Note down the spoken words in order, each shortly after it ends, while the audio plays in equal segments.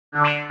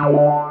My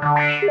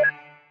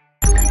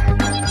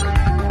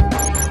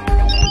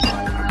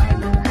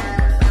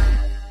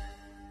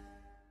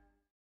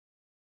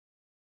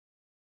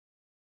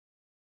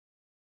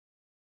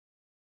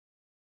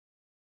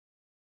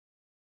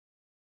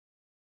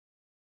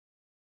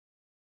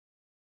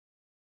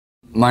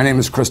name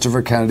is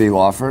Christopher Kennedy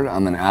Lawford.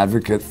 I'm an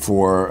advocate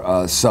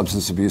for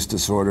substance abuse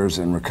disorders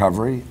and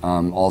recovery,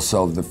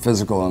 also the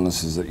physical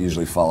illnesses that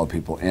usually follow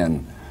people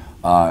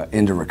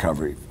into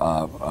recovery,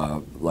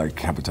 like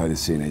hepatitis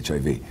C and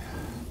HIV.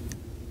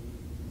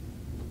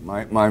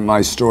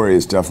 My story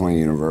is definitely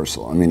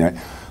universal. I mean,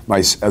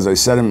 as I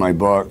said in my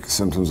book,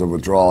 Symptoms of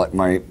Withdrawal,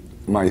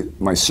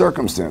 my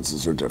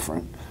circumstances are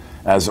different,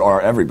 as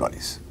are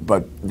everybody's.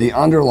 But the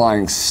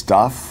underlying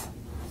stuff,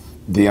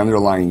 the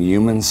underlying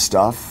human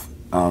stuff,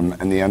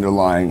 and the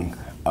underlying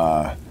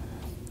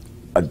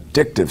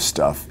addictive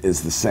stuff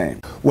is the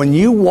same. When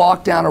you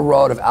walk down a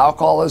road of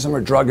alcoholism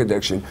or drug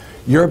addiction,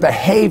 your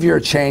behavior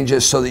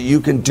changes so that you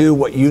can do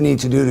what you need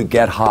to do to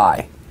get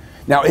high.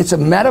 Now, it's a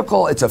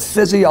medical, it's a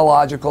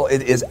physiological,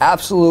 it is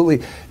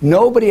absolutely,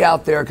 nobody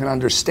out there can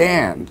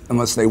understand,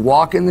 unless they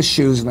walk in the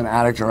shoes of an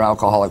addict or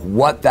alcoholic,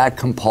 what that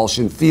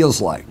compulsion feels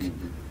like.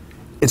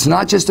 It's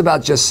not just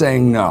about just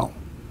saying no.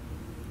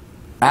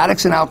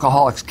 Addicts and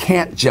alcoholics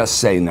can't just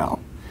say no.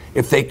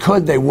 If they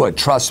could, they would,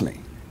 trust me.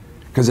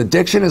 Because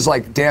addiction is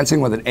like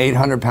dancing with an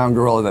 800-pound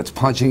gorilla that's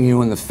punching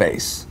you in the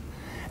face.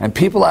 And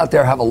people out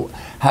there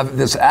have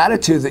this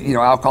attitude that,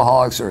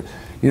 alcoholics are,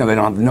 they don't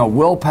have no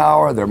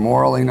willpower, they're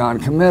morally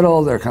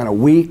non-committal, they're kind of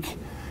weak.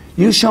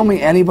 You show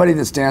me anybody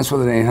that's danced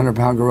with an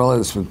 800-pound gorilla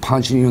that's been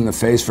punching you in the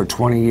face for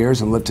 20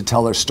 years and lived to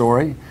tell their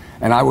story,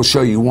 and I will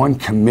show you one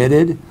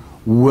committed,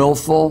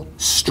 willful,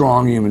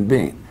 strong human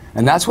being.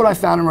 And that's what I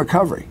found in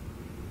recovery.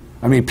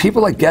 I mean,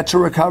 people that get to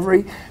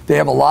recovery, they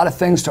have a lot of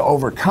things to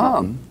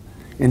overcome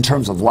in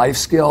terms of life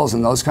skills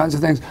and those kinds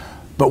of things.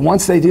 But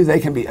once they do, they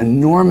can be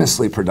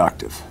enormously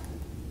productive.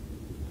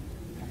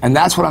 And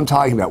that's what I'm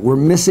talking about. We're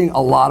missing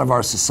a lot of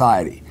our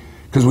society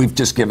because we've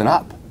just given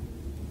up.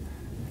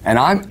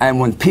 And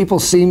when people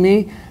see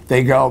me,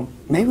 they go,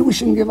 maybe we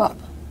shouldn't give up.